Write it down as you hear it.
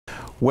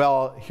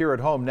Well, here at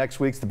home, next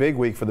week's the big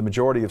week for the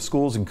majority of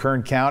schools in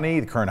Kern County,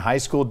 the Kern High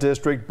School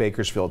District,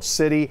 Bakersfield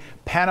City,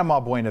 Panama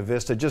Buena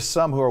Vista, just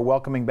some who are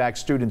welcoming back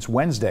students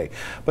Wednesday.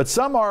 But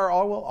some are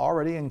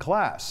already in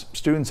class.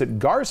 Students at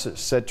Garces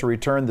set to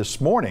return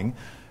this morning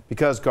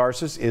because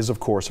Garces is,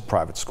 of course, a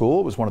private school.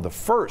 It was one of the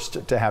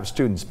first to have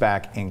students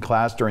back in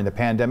class during the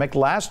pandemic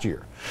last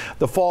year.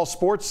 The fall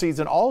sports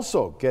season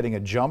also getting a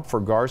jump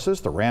for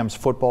Garces. The Rams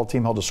football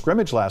team held a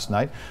scrimmage last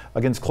night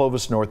against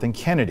Clovis North and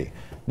Kennedy.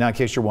 Now, in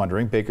case you're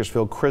wondering,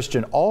 Bakersfield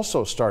Christian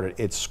also started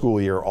its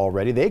school year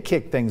already. They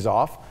kicked things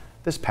off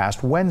this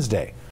past Wednesday.